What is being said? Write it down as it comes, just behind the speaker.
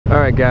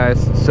Alright guys,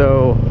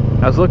 so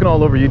I was looking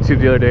all over YouTube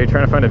the other day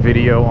trying to find a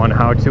video on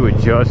how to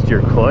adjust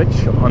your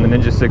clutch on the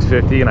Ninja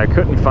 650, and I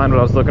couldn't find what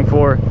I was looking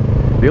for.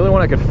 The only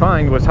one I could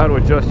find was how to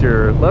adjust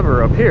your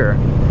lever up here,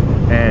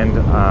 and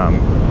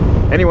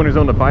anyone who's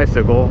owned a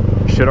bicycle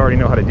should already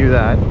know how to do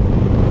that.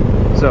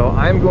 So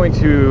I'm going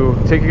to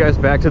take you guys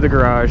back to the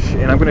garage,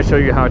 and I'm going to show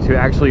you how to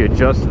actually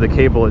adjust the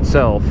cable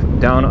itself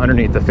down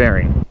underneath the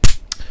fairing.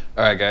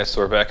 Alright guys,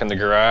 so we're back in the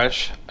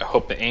garage. I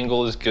hope the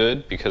angle is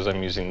good because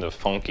I'm using the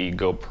funky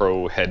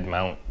GoPro head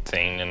mount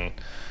thing and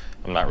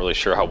I'm not really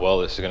sure how well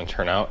this is going to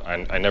turn out.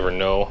 I never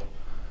know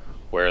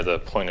where the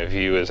point of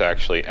view is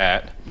actually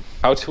at.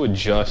 How to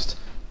adjust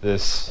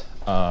this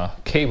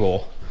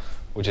cable,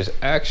 which is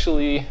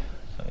actually,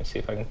 let me see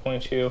if I can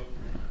point you,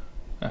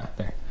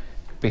 there,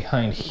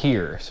 behind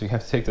here. So you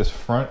have to take this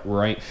front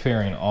right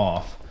fairing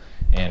off,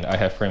 and I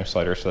have frame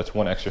sliders, so that's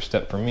one extra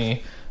step for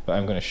me. But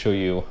I'm going to show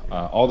you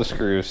all the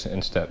screws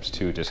and steps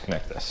to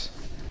disconnect this.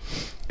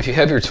 If you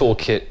have your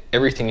toolkit,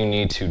 everything you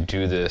need to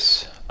do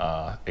this,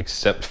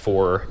 except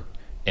for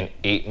an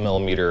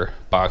 8mm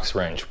box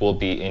wrench, will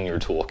be in your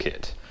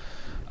toolkit.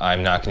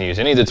 I'm not going to use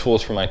any of the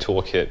tools from my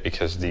toolkit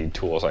because the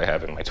tools I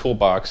have in my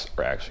toolbox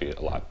are actually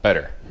a lot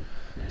better.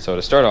 So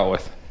to start out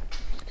with,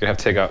 you're going to have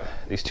to take out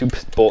these two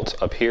bolts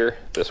up here,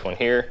 this one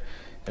here,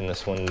 and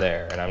this one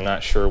there. And I'm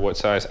not sure what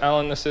size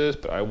Allen this is,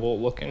 but I will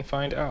look and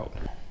find out.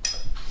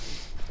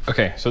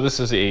 Okay, so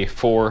this is a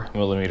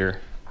 4mm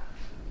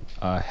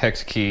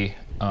hex key.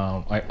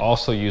 I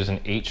also use an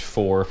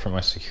H4 for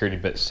my security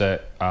bit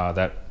set.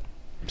 That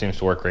seems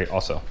to work great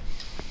also.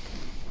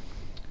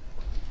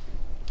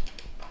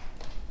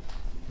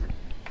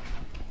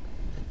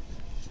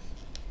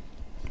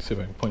 Let's see if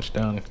I can punch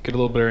down, get a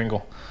little better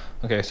angle.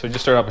 Okay, so we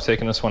just start out by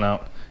taking this one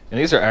out. And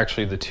these are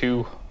actually the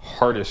two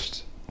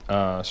hardest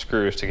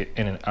screws to get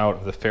in and out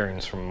of the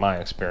fairings from my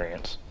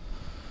experience.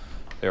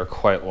 They are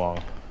quite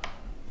long.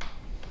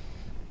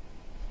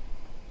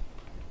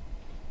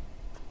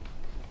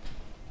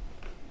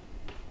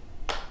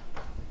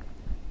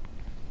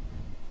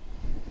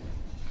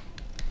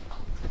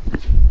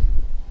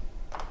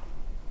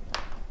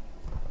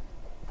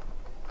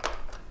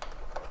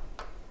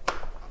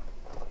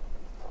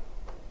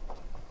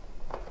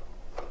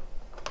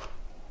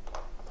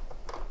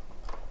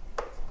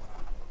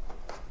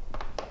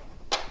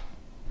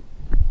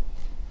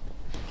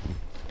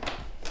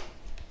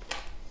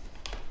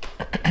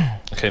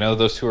 Okay, now that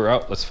those two are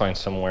out, let's find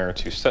somewhere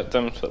to set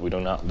them so that we do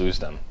not lose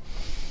them.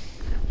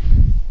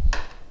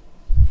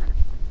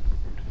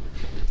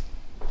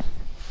 All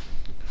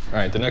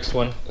right, the next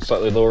one is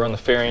slightly lower on the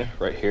fairing,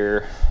 right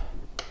here.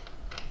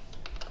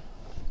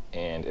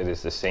 And it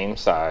is the same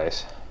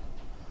size.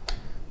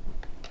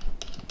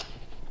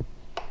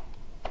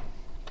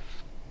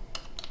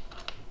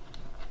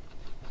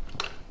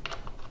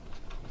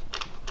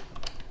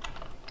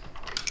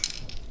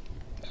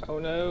 Oh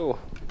no.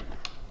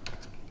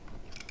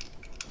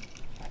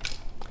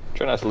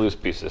 Try not to lose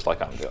pieces like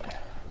I'm doing.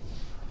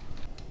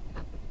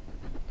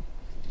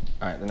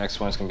 All right, the next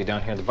one is going to be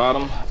down here at the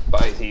bottom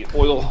by the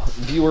oil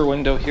viewer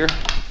window here.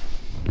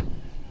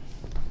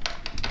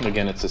 And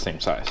again, it's the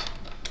same size.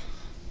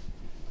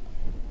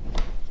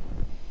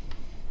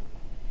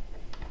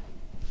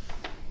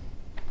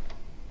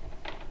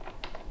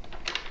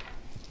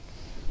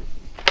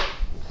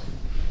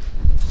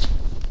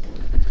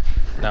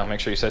 Now make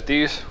sure you set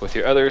these with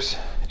your others,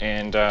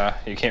 and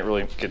you can't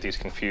really get these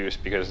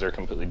confused because they're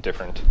completely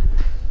different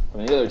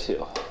from the other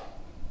two.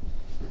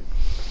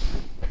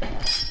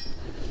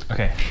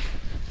 Okay,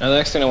 now the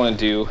next thing I want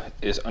to do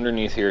is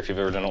underneath here, if you've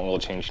ever done an oil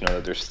change, you know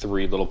that there's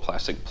three little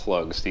plastic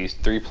plugs. These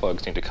three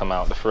plugs need to come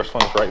out. The first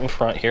one's right in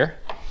front here.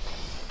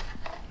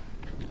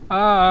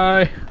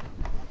 Hi!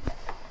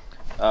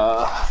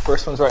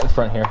 First one's right in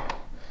front here.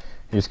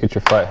 You just get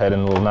your flathead in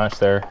a little notch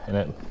there, and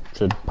it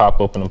should pop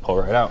open and pull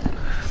right out.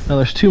 Now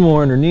there's two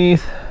more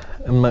underneath.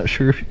 I'm not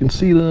sure if you can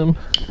see them.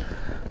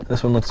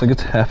 This one looks like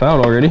it's half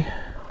out already.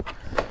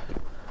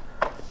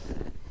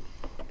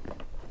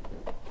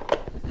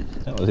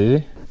 That was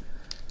easy.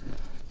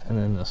 And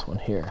then this one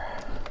here.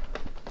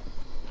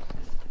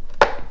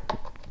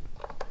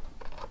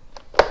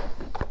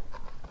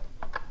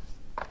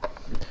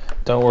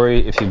 Don't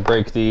worry if you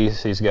break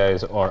these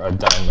guys are a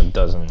dime a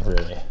dozen,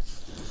 really.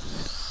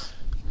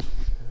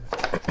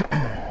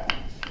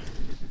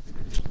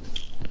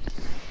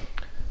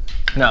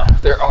 Now,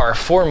 there are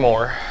four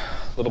more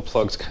little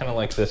plugs kind of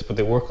like this, but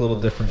they work a little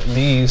different.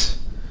 These,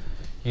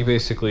 you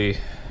basically,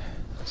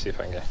 let's see if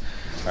I can get,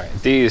 all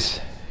right, these,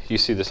 you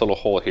see this little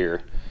hole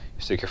here,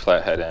 you stick your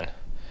flathead in, and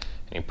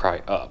you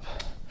pry up,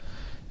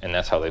 and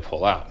that's how they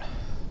pull out.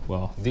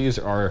 Well, these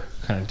are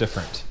kind of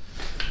different.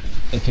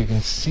 If you can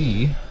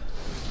see,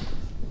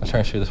 I'll try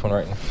and show you this one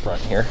right in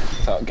front here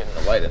without getting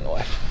the light in the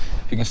way.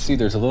 If you can see,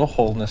 there's a little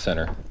hole in the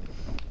center,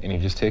 and you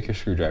just take your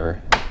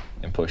screwdriver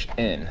and push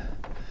in.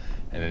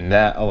 And then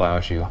that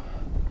allows you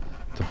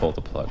to pull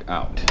the plug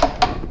out.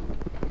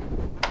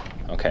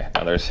 Okay,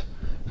 now there's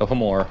a couple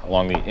more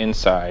along the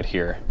inside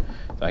here.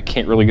 I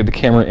can't really get the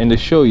camera in to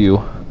show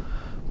you,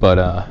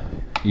 but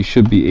you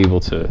should be able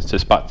to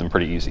spot them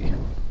pretty easy.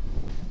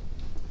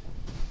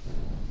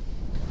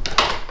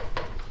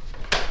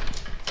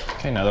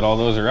 Okay, now that all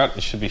those are out,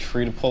 you should be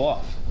free to pull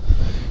off.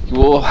 You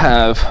will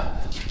have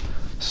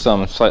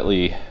some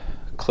slightly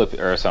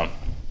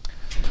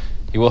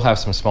you will have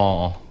some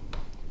small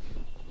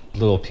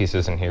little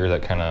pieces in here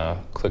that kind of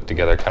click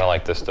together, kind of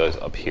like this does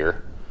up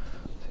here.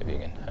 See if you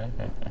can,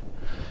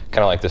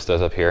 kind of like this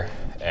does up here,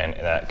 and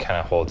that kind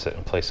of holds it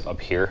in place up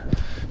here.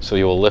 So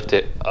you will lift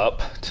it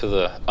up to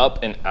the up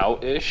and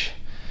out-ish,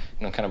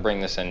 and then kind of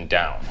bring this end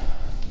down.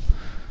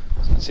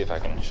 So let's see if I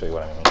can show you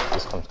what I mean.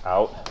 This comes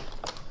out,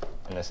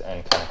 and this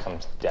end kind of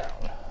comes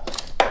down.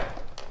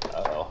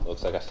 Uh-oh,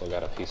 looks like I still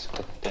got a piece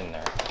clipped in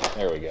there.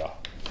 There we go.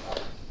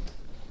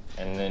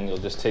 And then you'll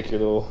just take your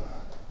little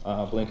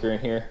blinker in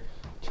here,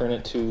 turn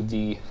it to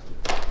the,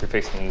 if you're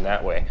facing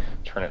that way,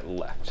 turn it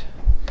left.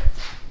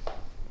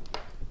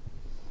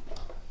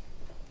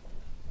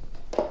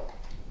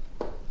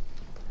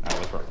 That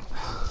was working.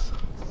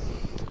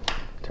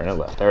 Turn it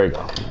left, there we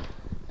go.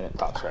 And it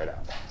pops right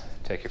out.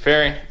 Take your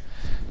fairing,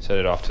 set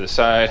it off to the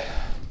side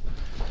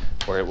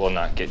where it will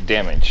not get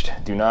damaged.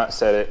 Do not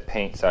set it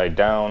paint side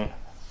down.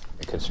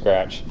 It could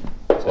scratch.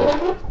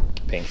 Set it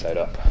paint side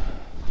up.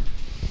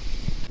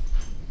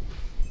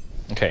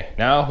 Okay,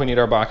 now we need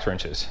our box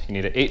wrenches. You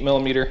need an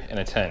 8mm and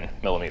a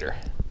 10mm.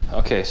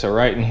 Okay, so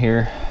right in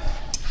here,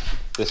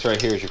 this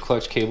right here is your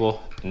clutch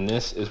cable, and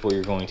this is where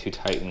you're going to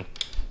tighten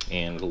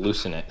and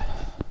loosen it.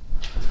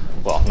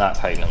 Well, not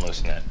tighten and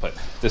loosen it, but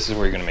this is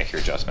where you're gonna make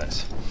your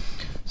adjustments.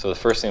 So the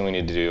first thing we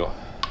need to do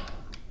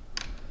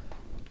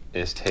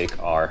is take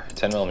our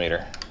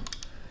 10mm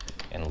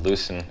and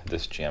loosen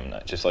this jam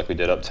nut, just like we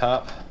did up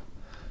top,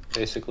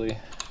 basically.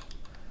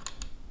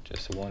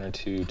 Just 1 or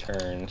 2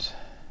 turns.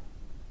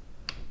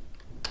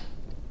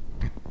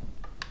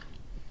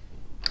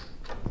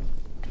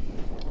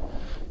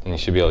 And you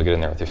should be able to get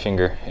in there with your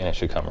finger, and it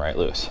should come right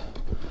loose.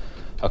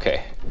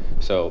 Okay,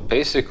 so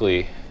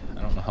basically,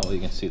 I don't know how well you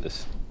can see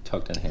this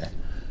tucked in here.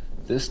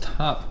 This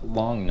top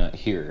long nut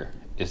here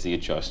is the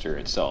adjuster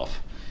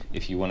itself.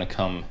 If you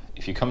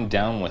come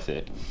down with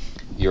it,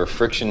 your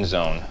friction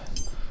zone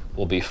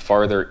will be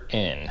farther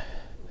in.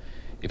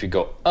 If you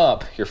go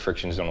up, your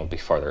friction zone will be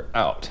farther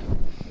out.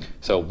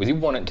 So we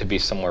want it to be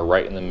somewhere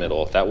right in the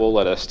middle. That will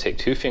let us take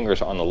 2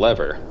 fingers on the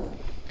lever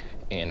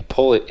and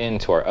pull it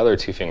into our other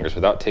 2 fingers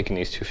without taking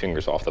these 2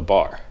 fingers off the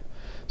bar.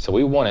 So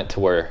we want it to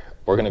where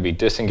we're going to be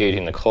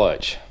disengaging the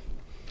clutch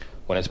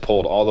when it's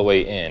pulled all the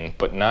way in,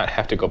 but not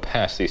have to go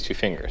past these 2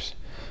 fingers.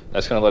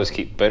 That's going to let us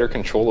keep better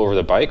control over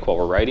the bike while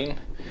we're riding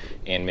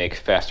and make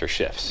faster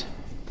shifts.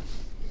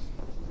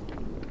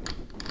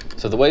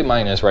 So the way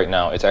mine is right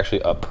now, it's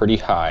actually up pretty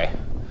high,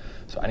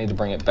 so I need to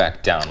bring it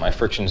back down. My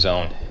friction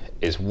zone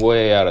is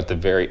way out at the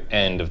very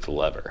end of the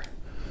lever.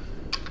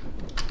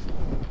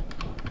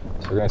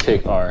 We're going to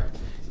take our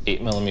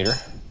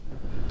 8mm,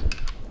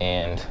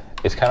 and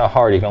it's kind of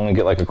hard. You can only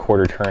get like a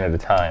 1/4 turn at a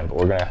time, but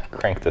we're going to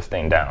crank this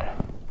thing down.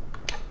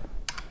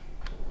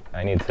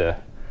 I need to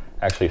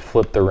actually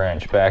flip the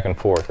wrench back and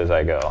forth as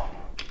I go.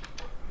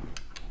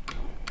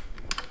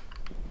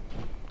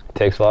 It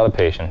takes a lot of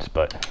patience,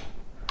 but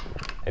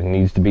it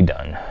needs to be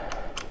done.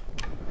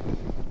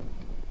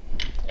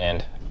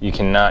 And you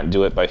cannot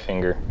do it by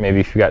finger. Maybe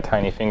if you got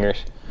tiny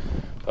fingers,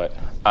 but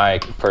I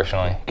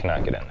personally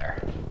cannot get in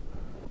there.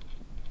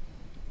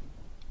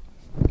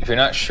 If you're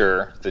not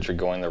sure that you're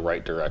going the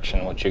right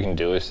direction, what you can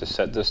do is to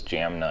set this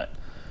jam nut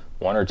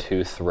 1 or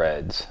 2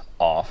 threads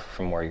off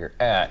from where you're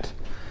at,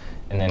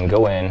 and then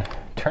go in,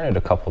 turn it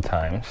a couple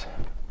times,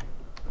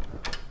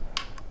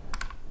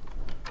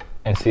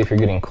 and see if you're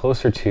getting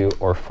closer to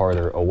or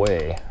farther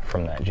away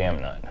from that jam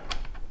nut.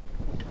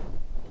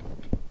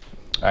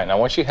 All right, now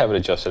once you have it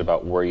adjusted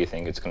about where you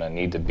think it's going to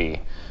need to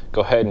be,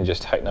 go ahead and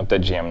just tighten up that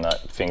jam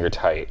nut finger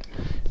tight,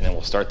 and then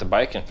we'll start the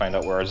bike and find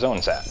out where our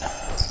zone's at.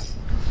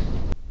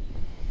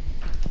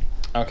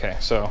 Okay,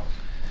 so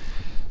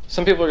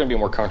some people are going to be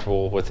more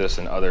comfortable with this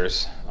than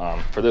others.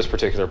 For this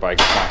particular bike,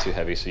 it's not too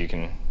heavy, so you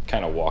can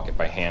kind of walk it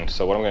by hand.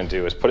 So what I'm going to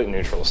do is put it in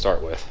neutral to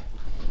start with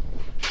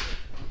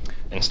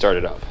and start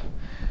it up.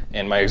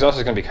 And my exhaust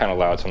is going to be kind of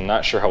loud, so I'm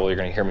not sure how well you're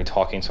going to hear me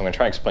talking, so I'm going to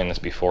try and explain this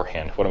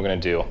beforehand. What I'm going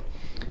to do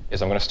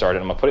is I'm going to start it,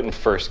 I'm going to put it in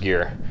first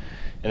gear,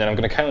 and then I'm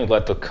going to kind of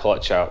let the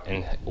clutch out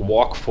and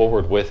walk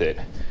forward with it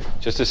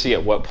just to see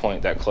at what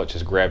point that clutch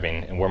is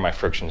grabbing and where my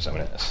friction zone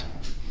is.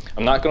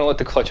 I'm not going to let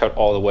the clutch out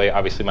all the way.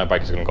 Obviously, my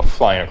bike is going to go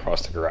flying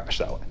across the garage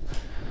that way.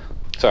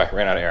 Sorry,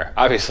 ran out of air.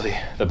 Obviously,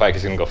 the bike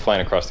is going to go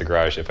flying across the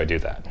garage if I do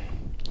that.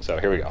 So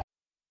here we go.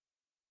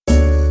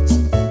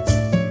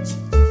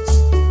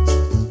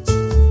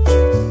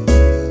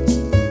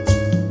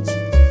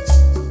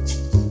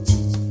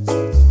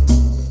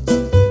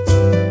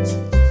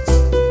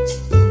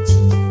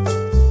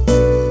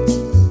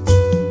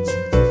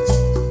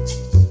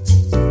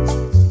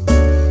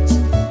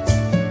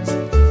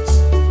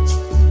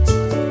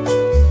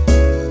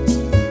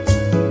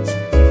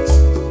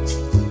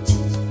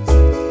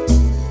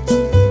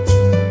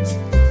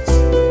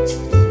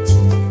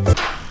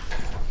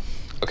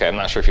 I'm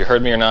not sure if you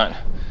heard me or not,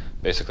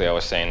 basically I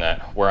was saying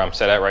that where I'm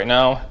set at right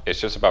now, it's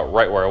just about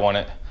right where I want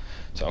it.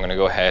 So I'm gonna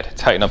go ahead,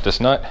 tighten up this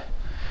nut,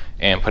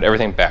 and put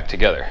everything back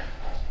together.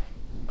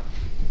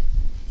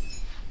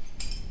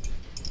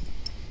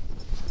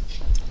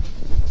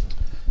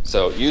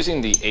 So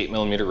using the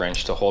 8mm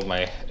wrench to hold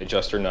my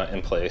adjuster nut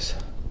in place,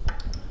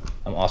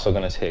 I'm also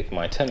going to take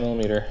my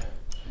 10mm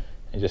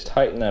and just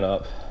tighten that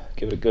up,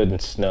 give it a good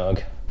and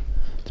snug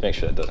to make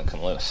sure that doesn't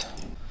come loose.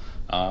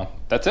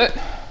 That's it.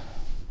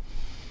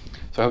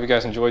 So I hope you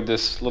guys enjoyed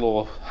this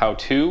little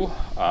how-to.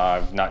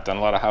 I've not done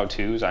a lot of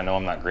how-tos. I know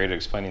I'm not great at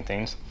explaining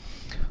things,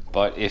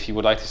 but if you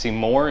would like to see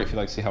more, if you'd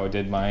like to see how I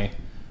did my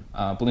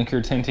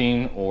blinker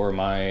tinting or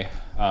my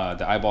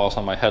the eyeballs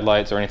on my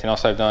headlights or anything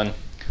else I've done,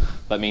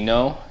 let me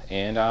know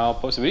and I'll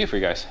post a video for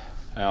you guys.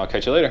 I'll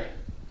catch you later.